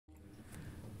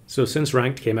So since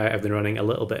Ranked came out, I've been running a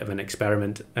little bit of an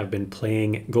experiment. I've been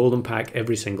playing Golden Pack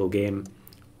every single game,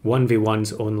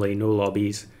 1v1s only, no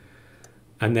lobbies,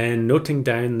 and then noting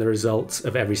down the results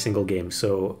of every single game.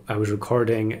 So I was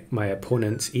recording my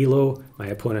opponent's elo, my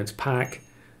opponent's pack,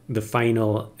 the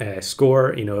final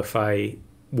score, you know, if I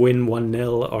win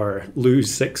 1-0 or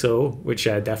lose 6-0, which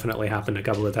definitely happened a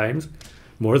couple of times,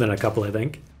 more than a couple, I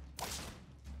think.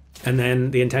 And then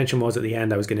the intention was at the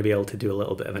end I was going to be able to do a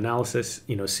little bit of analysis,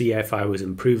 you know, see if I was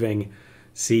improving,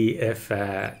 see if,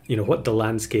 you know, what the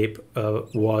landscape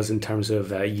was in terms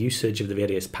of usage of the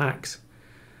various packs.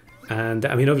 And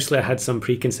I mean, obviously I had some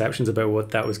preconceptions about what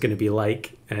that was going to be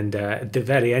like. And at the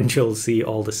very end, you'll see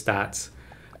all the stats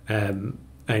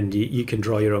and you can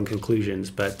draw your own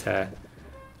conclusions. But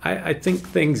I think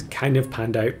things kind of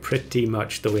panned out pretty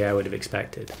much the way I would have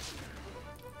expected.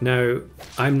 Now,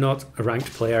 I'm not a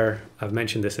ranked player. I've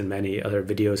mentioned this in many other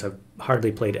videos. I've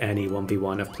hardly played any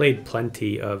 1v1. I've played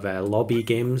plenty of lobby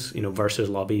games, you know, versus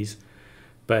lobbies.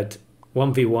 But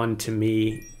 1v1 to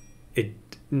me, it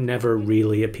never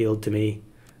really appealed to me.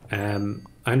 I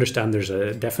understand there's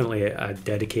definitely a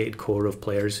dedicated core of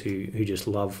players who just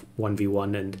love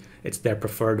 1v1 and it's their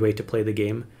preferred way to play the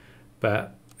game.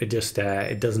 But it just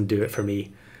it doesn't do it for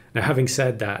me. Now, having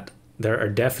said that, there are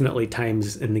definitely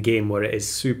times in the game where it is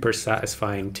super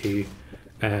satisfying to,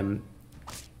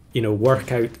 you know,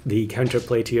 work out the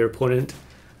counterplay to your opponent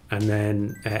and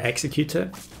then execute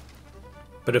it.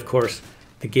 But of course,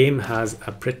 the game has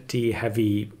a pretty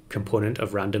heavy component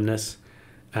of randomness,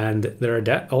 and there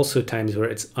are also times where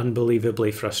it's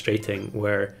unbelievably frustrating,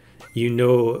 where you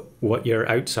know what your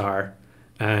outs are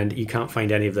and you can't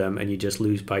find any of them and you just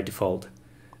lose by default.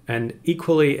 And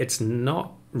equally, it's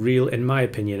not real, in my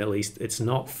opinion at least, it's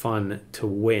not fun to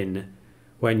win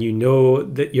when you know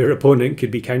that your opponent could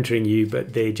be countering you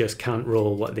but they just can't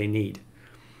roll what they need.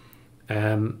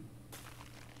 Now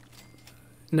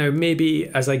maybe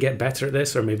as I get better at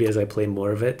this, or maybe as I play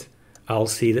more of it, I'll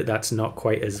see that that's not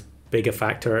quite as big a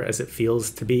factor as it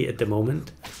feels to be at the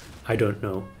moment. I don't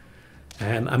know.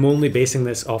 I'm only basing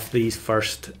this off these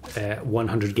first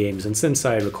 100 games, and since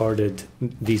I recorded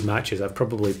these matches I've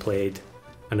probably played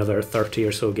another 30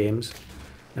 or so games,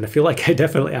 and I feel like I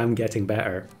definitely am getting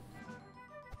better.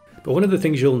 But one of the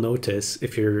things you'll notice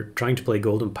if you're trying to play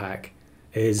Golden Pack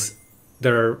is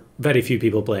there are very few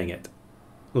people playing it.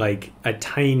 Like a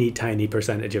tiny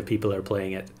percentage of people are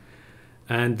playing it.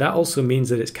 And that also means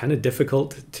that it's kind of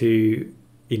difficult to,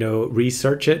 you know,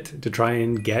 research it, to try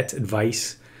and get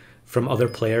advice from other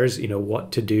players, you know,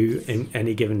 what to do in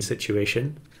any given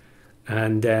situation.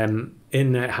 And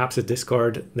in Haps's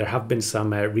Discord, there have been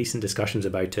some recent discussions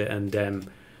about it, and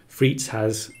Freepik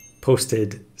has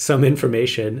posted some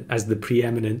information as the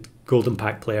preeminent Golden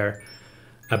Pack player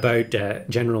about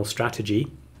general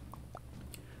strategy.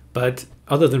 But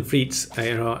other than Freepik,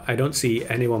 you know, I don't see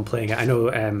anyone playing it. I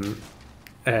know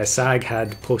Sag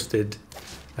had posted,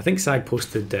 I think Sag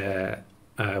posted a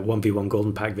 1v1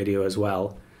 Golden Pack video as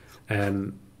well.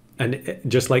 And it,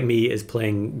 just like me, is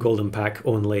playing Golden Pack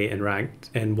only in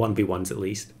ranked, in 1v1s at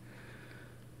least.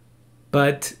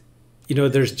 But, you know,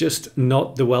 there's just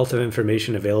not the wealth of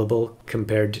information available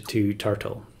compared to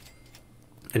Turtle.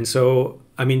 And so,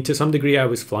 I mean, to some degree I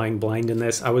was flying blind in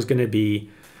this. I wasn't going to be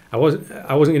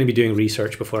doing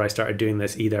research before I started doing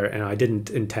this either, and I didn't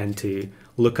intend to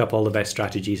look up all the best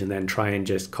strategies and then try and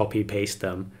just copy paste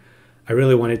them. I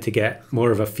really wanted to get more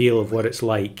of a feel of what it's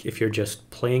like if you're just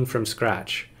playing from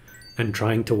scratch and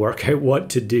trying to work out what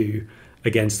to do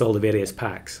against all the various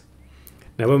packs.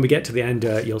 Now, when we get to the end,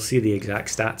 you'll see the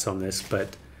exact stats on this,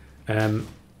 but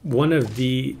one of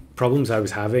the problems I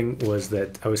was having was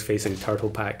that I was facing Turtle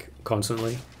Pack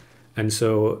constantly, and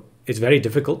so it's very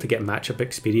difficult to get matchup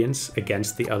experience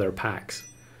against the other packs.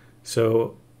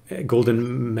 So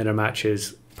Golden Mirror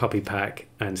matches, Puppy Pack,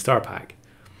 and Star Pack.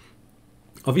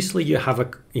 Obviously, you have a,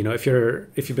 you know, if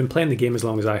you've been playing the game as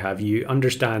long as I have, you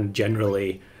understand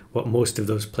generally what most of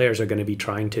those players are going to be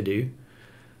trying to do,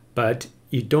 but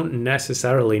you don't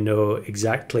necessarily know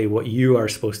exactly what you are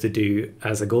supposed to do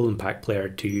as a Golden Pack player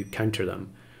to counter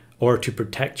them, or to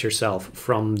protect yourself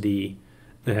from the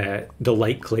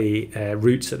likely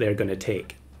routes that they're going to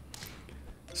take.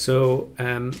 So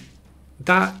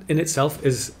that in itself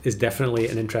is definitely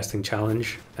an interesting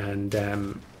challenge, and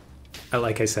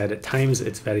like I said, at times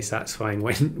it's very satisfying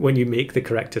when you make the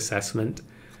correct assessment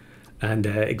and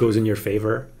it goes in your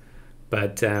favor.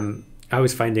 But I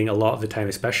was finding a lot of the time,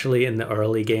 especially in the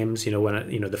early games, you know, when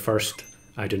the first,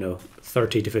 I don't know,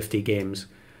 30 to 50 games,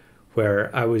 where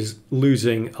I was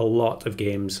losing a lot of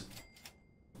games.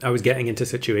 I was getting into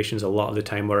situations a lot of the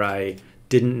time where I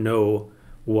didn't know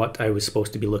what I was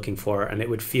supposed to be looking for, and it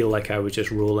would feel like I was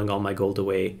just rolling all my gold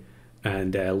away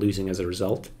and losing as a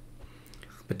result.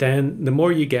 But then the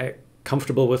more you get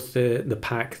comfortable with the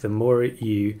pack, the more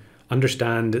you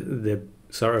understand the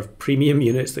sort of premium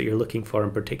units that you're looking for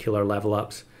in particular level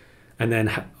ups, and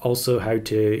then also how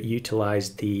to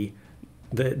utilize the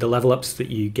level ups that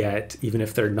you get, even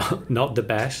if they're not the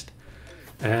best.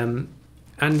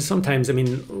 And sometimes, I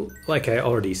mean, like I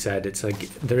already said, it's like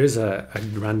there is a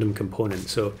random component,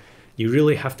 so you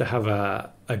really have to have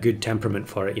a good temperament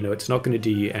for it. You know, it's not going to do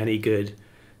you any good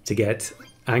to get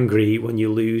angry when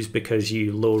you lose because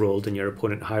you low rolled and your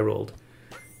opponent high rolled.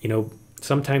 You know,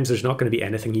 sometimes there's not going to be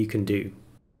anything you can do.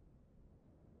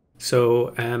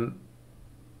 So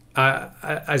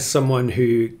as someone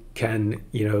who can,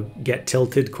 you know, get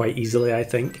tilted quite easily, I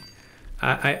think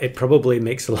it probably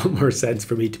makes a lot more sense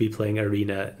for me to be playing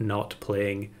arena, not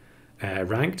playing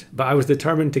ranked. But I was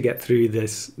determined to get through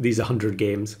these 100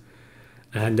 games,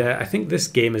 and I think this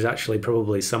game is actually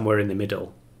probably somewhere in the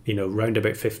middle, you know, round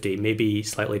about 50, maybe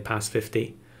slightly past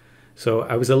 50. So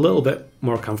I was a little bit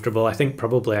more comfortable. I think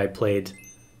probably I played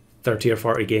 30 or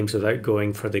 40 games without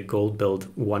going for the gold build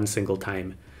one single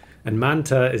time. And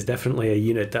Manta is definitely a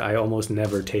unit that I almost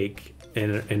never take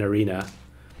in arena.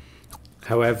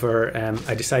 However,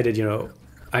 I decided, you know,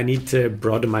 I need to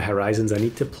broaden my horizons. I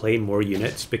need to play more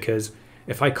units, because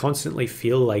if I constantly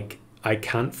feel like I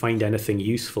can't find anything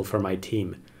useful for my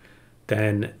team,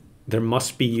 then there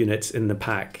must be units in the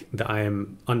pack that I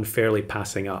am unfairly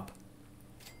passing up.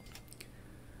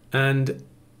 And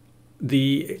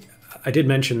I did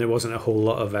mention there wasn't a whole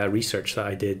lot of research that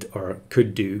I did or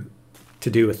could do to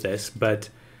do with this, but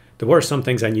there were some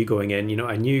things I knew going in. You know,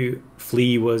 I knew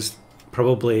Flea was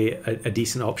probably a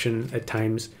decent option at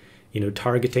times. You know,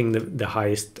 targeting the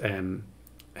highest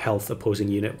health opposing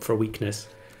unit for weakness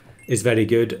is very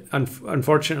good.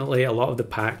 Unfortunately, a lot of the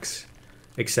packs,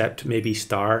 except maybe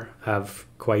Star, have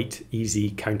quite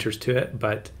easy counters to it,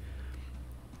 but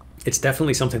it's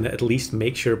definitely something that at least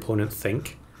makes your opponent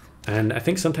think. And I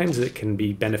think sometimes it can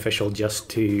be beneficial just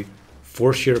to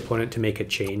force your opponent to make a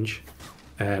change,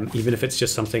 even if it's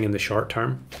just something in the short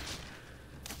term.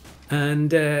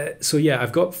 And so yeah,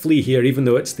 I've got Flea here, even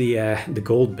though it's the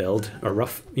gold build, or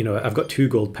rough, you know, I've got 2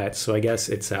 gold pets, so I guess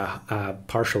it's a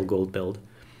partial gold build.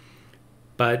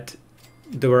 But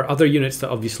there were other units that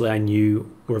obviously I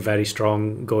knew were very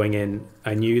strong going in.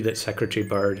 I knew that Secretary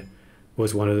Bird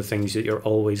was one of the things that you're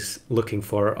always looking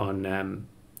for on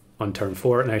turn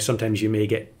 4. Now sometimes you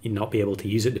may not be able to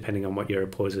use it depending on what the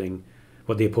opposing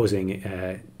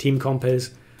team comp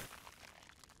is.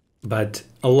 But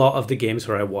a lot of the games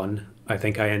where I won, I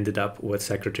think I ended up with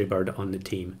Secretary Bird on the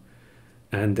team.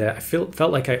 And I felt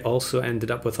like I also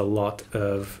ended up with a lot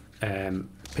of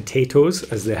potatoes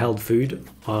as the held food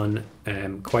on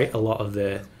quite a lot of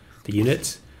the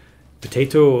units.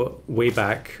 Potato way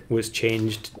back was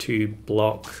changed to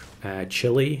block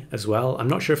chili as well. I'm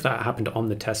not sure if that happened on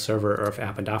the test server or if it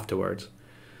happened afterwards.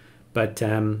 But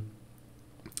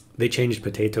they changed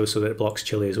potato so that it blocks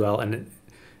chili as well. And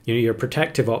you know, your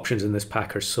protective options in this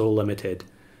pack are so limited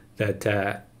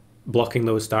that blocking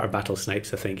those starter battle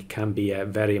snipes, I think, can be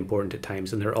very important at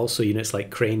times. And there are also units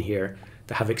like Crane here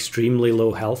that have extremely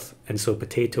low health, and so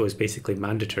potato is basically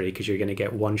mandatory because you're going to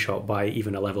get one shot by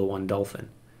even a level 1 dolphin.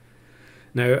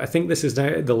 Now, I think this is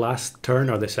now the last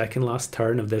turn or the second last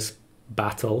turn of this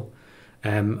battle.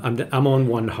 I'm on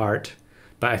 1 heart,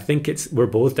 but I think we're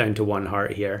both down to 1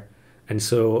 heart here. And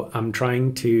so I'm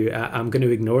going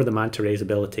to ignore the Manta Ray's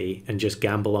ability and just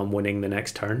gamble on winning the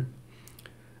next turn.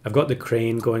 I've got the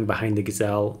Crane going behind the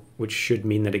Gazelle, which should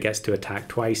mean that it gets to attack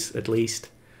twice at least.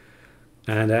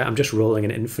 And I'm just rolling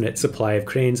an infinite supply of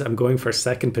Cranes. I'm going for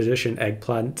 2nd position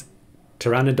Eggplant.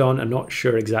 Pteranodon, I'm not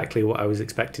sure exactly what I was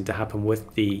expecting to happen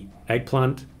with the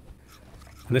Eggplant.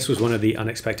 And this was one of the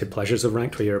unexpected pleasures of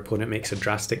Ranked, where your opponent makes a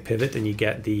drastic pivot and you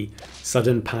get the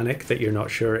sudden panic that you're not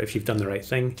sure if you've done the right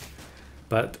thing.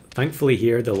 But thankfully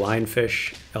here, the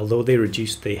Lionfish, although they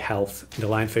reduced the health, the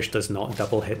Lionfish does not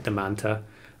double hit the Manta.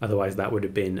 Otherwise that would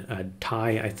have been a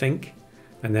tie, I think.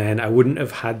 And then I wouldn't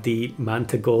have had the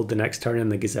Manta gold the next turn,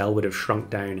 and the Gazelle would have shrunk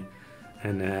down.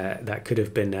 And that could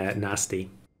have been nasty.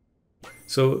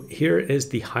 So here is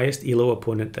the highest ELO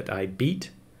opponent that I beat.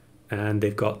 And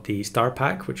they've got the Star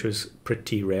Pack, which was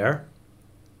pretty rare.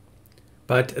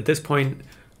 But at this point,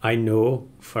 I know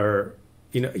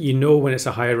you know when it's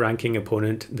a higher ranking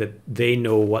opponent that they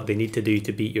know what they need to do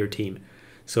to beat your team.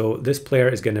 So this player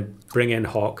is going to bring in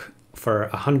Hawk for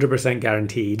 100%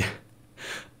 guaranteed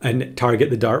and target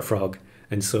the Dart Frog.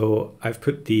 And so I've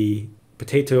put the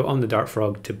potato on the Dart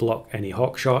Frog to block any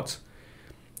Hawk shots.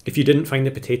 If you didn't find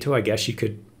the potato, I guess you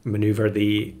could maneuver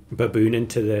the baboon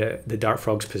into the dart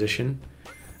frog's position.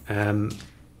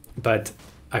 But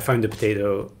I found the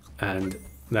potato and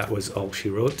that was all she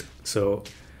wrote. So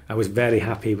I was very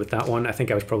happy with that one. I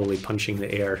think I was probably punching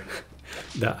the air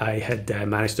that I had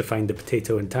managed to find the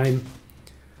potato in time.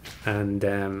 And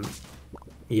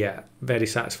yeah, very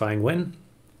satisfying win.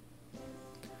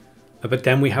 But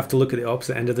then we have to look at the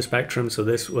opposite end of the spectrum. So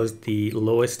this was the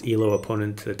lowest ELO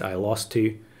opponent that I lost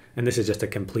to. And this is just a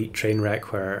complete train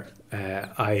wreck where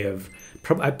I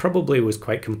probably was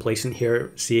quite complacent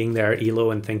here, seeing their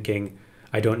ELO and thinking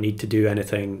I don't need to do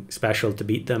anything special to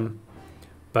beat them.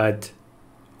 But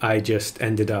I just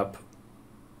ended up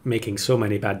making so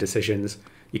many bad decisions.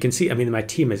 You can see, I mean, my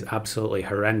team is absolutely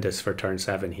horrendous for turn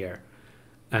 7 here.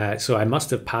 So I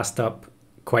must have passed up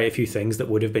quite a few things that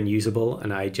would have been usable,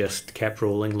 and I just kept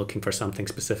rolling looking for something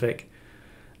specific.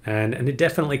 And it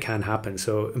definitely can happen.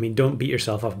 So, I mean, don't beat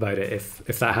yourself up about it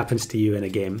if that happens to you in a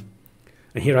game.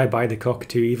 And here I buy the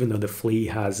cockatoo, even though the flea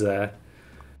has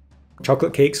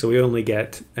chocolate cake, so we only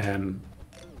get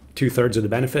 2/3 of the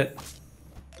benefit.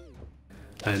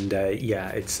 And yeah,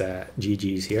 it's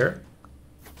GG's here.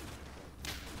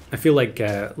 I feel like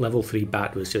level 3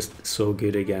 Bat was just so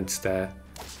good against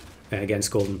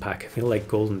Golden Pack. I feel like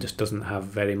Golden just doesn't have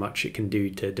very much it can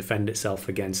do to defend itself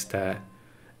against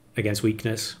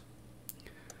weakness.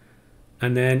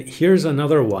 And then here's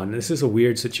another one. This is a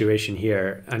weird situation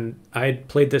here, and I'd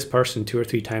played this person 2 or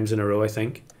 3 times in a row, I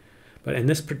think. But in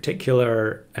this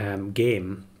particular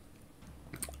game,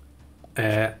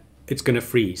 it's going to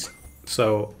freeze.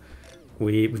 So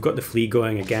we've got the flea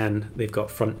going again. They've got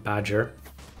front badger,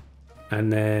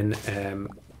 and then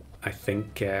I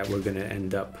think we're going to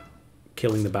end up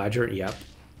killing the badger. Yep.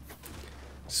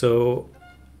 So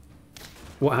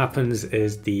what happens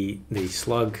is the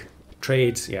slug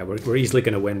trades. Yeah, we're easily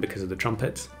going to win because of the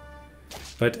trumpets.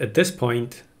 But at this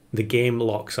point, the game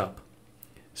locks up.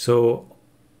 So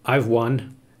I've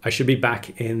won. I should be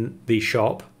back in the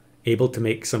shop, able to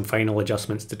make some final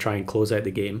adjustments to try and close out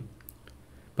the game.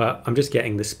 But I'm just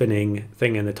getting the spinning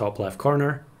thing in the top left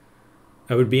corner.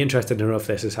 I would be interested to know if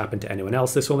this has happened to anyone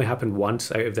else. This only happened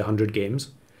once out of the 100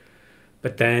 games.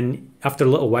 But then after a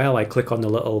little while, I click on the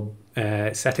little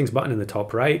settings button in the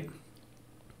top right,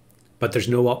 but there's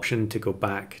no option to go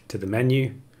back to the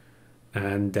menu.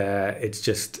 And it's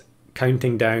just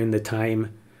counting down the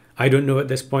time. I don't know at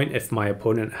this point if my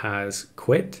opponent has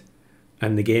quit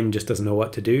and the game just doesn't know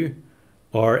what to do,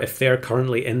 or if they're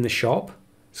currently in the shop.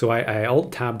 So I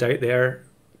alt-tabbed out there,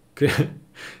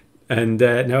 and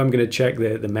now I'm going to check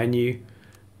the menu.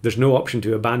 There's no option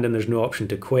to abandon, there's no option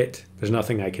to quit, there's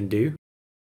nothing I can do.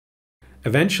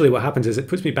 Eventually what happens is it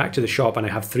puts me back to the shop and I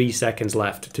have 3 seconds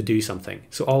left to do something.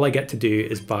 So all I get to do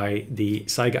is buy the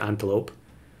Saiga Antelope,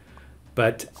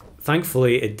 but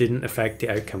thankfully it didn't affect the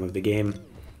outcome of the game.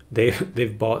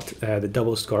 They've bought the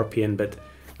double scorpion, but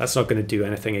that's not going to do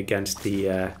anything against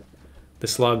the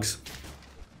slugs,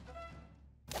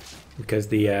 because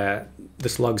the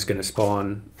slug's going to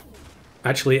spawn.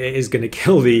 Actually, it is going to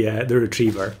kill the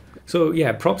retriever. So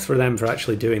yeah, props for them for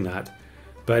actually doing that.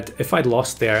 But if I'd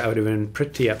lost there, I would have been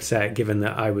pretty upset, given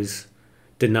that I was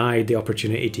denied the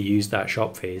opportunity to use that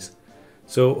shop phase.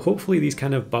 So hopefully these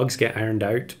kind of bugs get ironed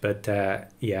out. But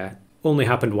yeah, only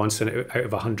happened once out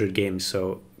of 100 games,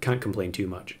 so can't complain too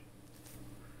much.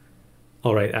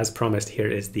 Alright, as promised, here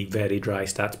is the very dry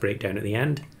stats breakdown at the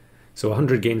end. So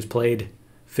 100 games played,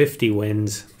 50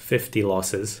 wins, 50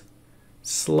 losses.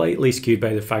 Slightly skewed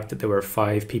by the fact that there were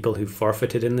 5 people who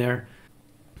forfeited in there.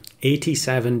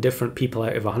 87 different people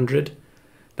out of 100.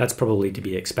 That's probably to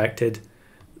be expected.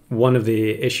 One of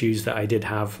the issues that I did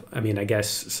have, I mean, I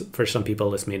guess for some people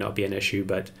this may not be an issue,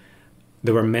 but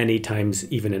there were many times,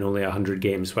 even in only 100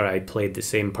 games, where I played the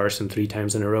same person 3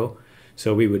 times in a row.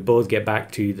 So we would both get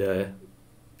back to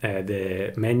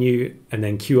the menu and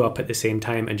then queue up at the same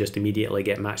time and just immediately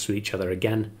get matched with each other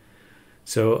again.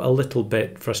 So a little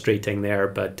bit frustrating there,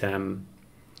 but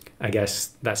I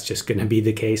guess that's just going to be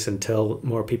the case until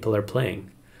more people are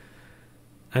playing.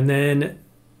 And then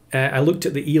I looked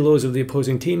at the ELOs of the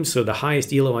opposing teams. So the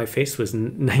highest ELO I faced was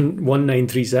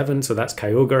 1937, so that's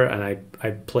Kyogre, and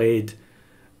I played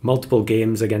multiple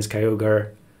games against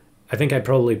Kyogre. I think I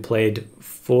probably played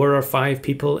 4 or 5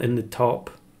 people in the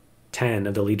top 10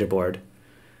 of the leaderboard,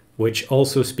 which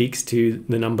also speaks to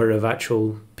the number of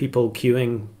actual people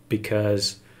queuing,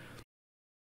 because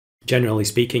generally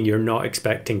speaking, you're not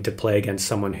expecting to play against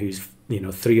someone who's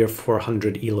 300 or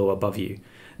 400 ELO above you.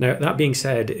 Now, that being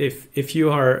said, if you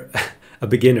are a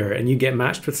beginner and you get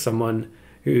matched with someone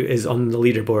who is on the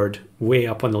leaderboard, way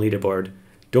up on the leaderboard,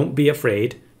 don't be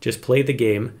afraid. Just play the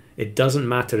game. It doesn't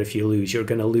matter if you lose. You're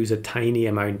going to lose a tiny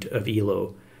amount of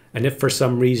elo. And if for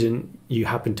some reason you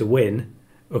happen to win,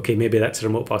 okay, maybe that's a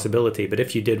remote possibility. But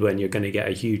if you did win, you're going to get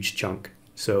a huge chunk.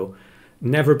 So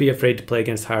never be afraid to play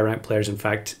against higher ranked players. In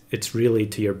fact, it's really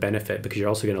to your benefit because you're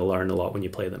also going to learn a lot when you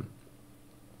play them.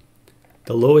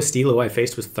 The lowest elo I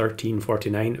faced was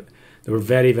 1349. There were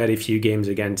very, very few games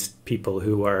against people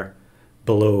who were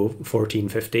below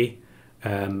 1450.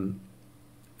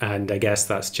 And I guess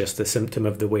that's just a symptom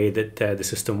of the way that the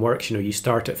system works. You know, you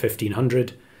start at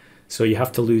 1500, so you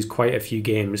have to lose quite a few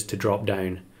games to drop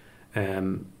down.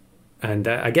 And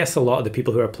I guess a lot of the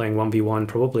people who are playing 1v1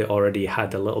 probably already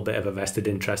had a little bit of a vested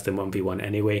interest in 1v1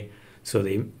 anyway. So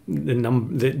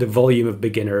the volume of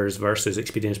beginners versus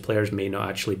experienced players may not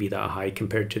actually be that high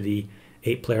compared to the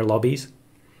 8-player lobbies.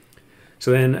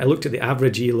 So then I looked at the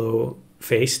average elo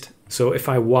faced. So if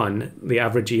I won, the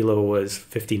average elo was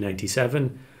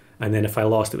 1597. And then if I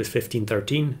lost, it was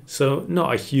 1513. So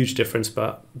not a huge difference,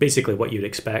 but basically what you'd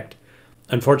expect.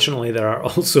 Unfortunately, there are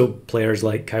also players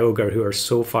like Kyogre who are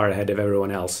so far ahead of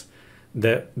everyone else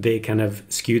that they kind of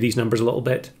skew these numbers a little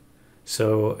bit.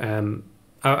 So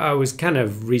I was kind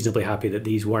of reasonably happy that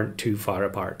these weren't too far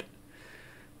apart.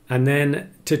 And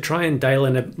then to try and dial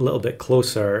in a little bit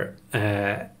closer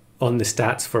on the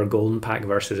stats for a golden pack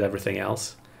versus everything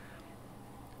else,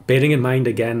 bearing in mind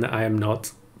again that I am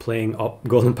not playing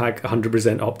golden pack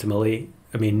 100% optimally.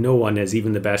 I mean, no one is,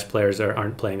 even the best players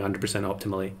aren't playing 100%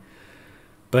 optimally.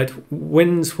 But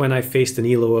wins when I faced an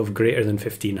elo of greater than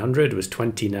 1500 was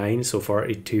 29, so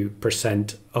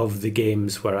 42% of the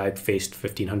games where I faced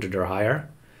 1500 or higher.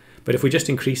 But if we just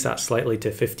increase that slightly to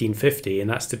 1550, and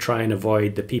that's to try and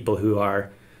avoid the people who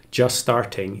are just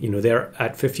starting, you know, they're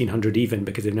at 1500 even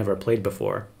because they've never played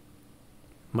before,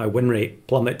 my win rate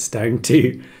plummets down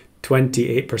to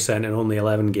 28% and only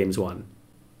 11 games won.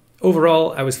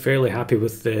 Overall, I was fairly happy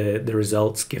with the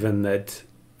results given that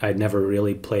I'd never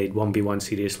really played 1v1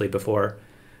 seriously before.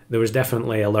 There was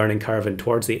definitely a learning curve, and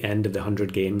towards the end of the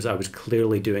 100 games, I was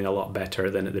clearly doing a lot better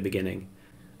than at the beginning.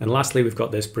 And lastly, we've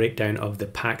got this breakdown of the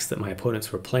packs that my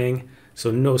opponents were playing.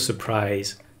 So no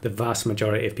surprise, the vast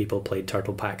majority of people played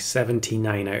Turtle packs,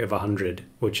 79 out of 100,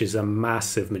 which is a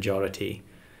massive majority.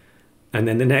 And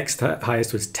then the next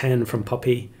highest was 10 from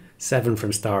Puppy, 7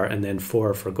 from Star, and then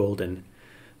 4 for Golden.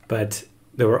 But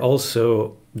there were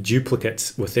also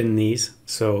duplicates within these.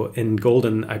 So in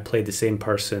Golden, I played the same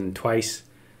person twice.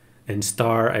 In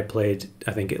Star, I played,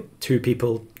 I think, 2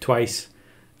 people twice.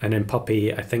 And in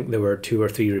Puppy, I think there were 2 or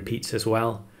 3 repeats as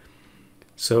well.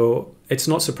 So it's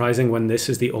not surprising when this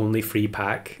is the only free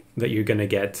pack that you're going to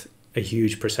get a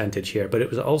huge percentage here. But it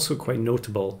was also quite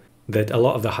notable that a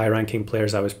lot of the high-ranking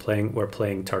players I was playing were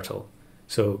playing Turtle.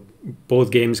 So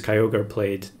both games, Kyogre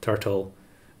played Turtle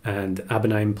and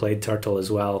Abanime played Turtle as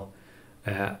well.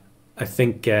 I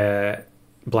think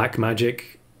Black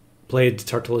Magic played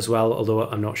Turtle as well, although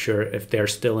I'm not sure if they're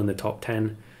still in the top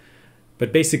 10.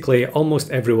 But basically, almost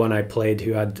everyone I played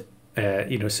who had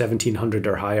 1700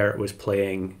 or higher was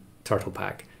playing Turtle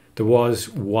Pack. There was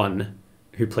one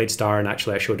who played Star, and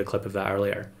actually I showed a clip of that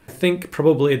earlier. I think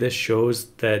probably this shows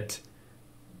that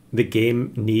the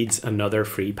game needs another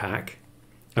free pack.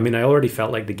 I mean, I already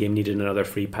felt like the game needed another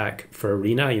free pack for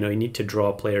Arena. You know, you need to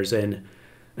draw players in,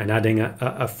 and adding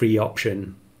a free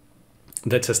option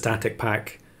that's a static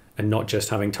pack and not just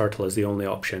having Turtle as the only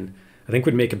option, I think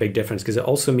would make a big difference, because it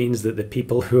also means that the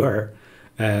people who are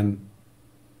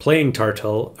playing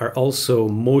Turtle are also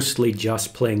mostly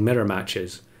just playing mirror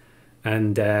matches.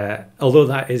 And although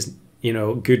that is, you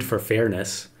know, good for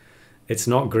fairness, it's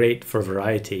not great for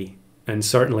variety. And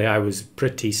certainly I was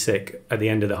pretty sick at the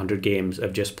end of the 100 games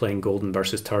of just playing Golden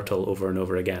versus Turtle over and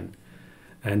over again.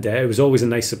 And it was always a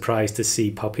nice surprise to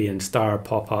see Puppy and Star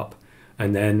pop up,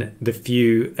 and then the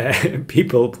few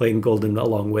people playing Golden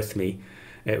along with me.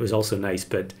 It was also nice,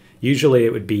 but usually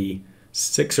it would be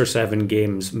 6 or 7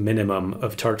 games minimum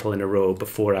of Turtle in a row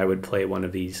before I would play one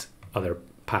of these other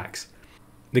packs.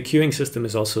 The queuing system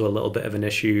is also a little bit of an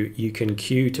issue. You can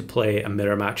queue to play a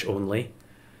mirror match only,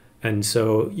 and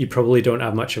so you probably don't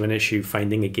have much of an issue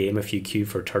finding a game if you queue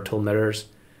for Turtle mirrors.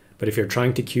 But if you're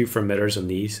trying to queue for mirrors on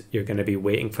these, you're going to be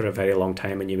waiting for a very long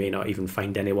time, and you may not even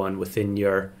find anyone within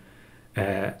your,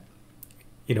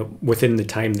 within the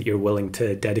time that you're willing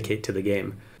to dedicate to the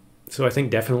game. So I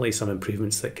think definitely some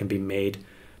improvements that can be made,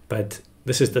 but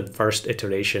this is the first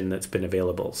iteration that's been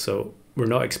available. So we're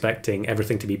not expecting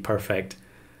everything to be perfect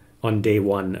on day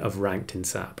one of ranked in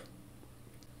SAP.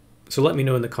 So let me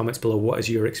know in the comments below, what has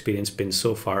your experience been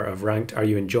so far of ranked? Are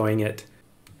you enjoying it?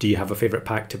 Do you have a favorite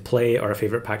pack to play or a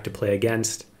favorite pack to play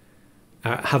against?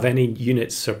 Have any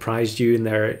units surprised you in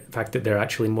their fact that they're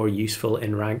actually more useful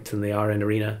in ranked than they are in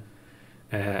arena?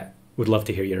 Would love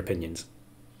to hear your opinions.